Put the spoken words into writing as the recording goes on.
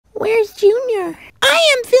Where's Junior?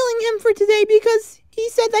 I am feeling him for today because he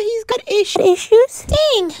said that he's got issues.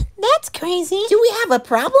 Dang, that's crazy. Do we have a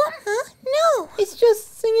problem? Huh? No, it's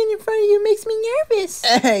just singing in front of you makes me nervous.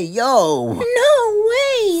 Hey, yo. No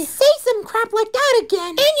way. Say some crap like that again,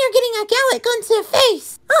 and you're getting a gallic gun to the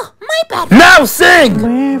face. Oh, my bad. Now sing!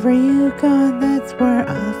 Wherever you go, that's where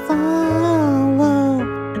I'll follow.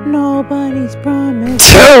 Nobody's promised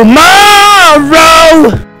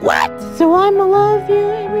Tomorrow! What? So I'ma love you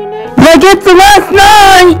every night. Like it's the last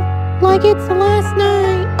night! Like it's the last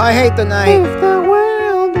night. I hate the night. If the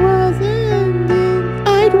world was ending,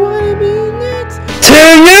 I'd wanna be next To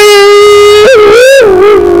you!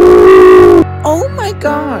 Oh my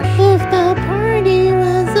gosh. If the party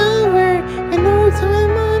was over and no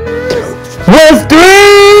time on earth Was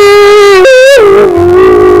through!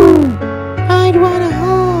 I'd wanna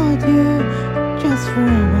hold you just for a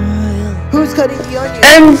while. Who's cutting the onion?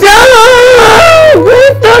 And down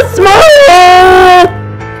with a smile!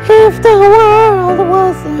 If the world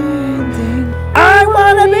was ending, I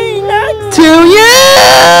wanna be next to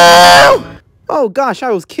you! Oh gosh, I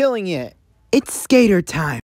was killing it. It's skater time.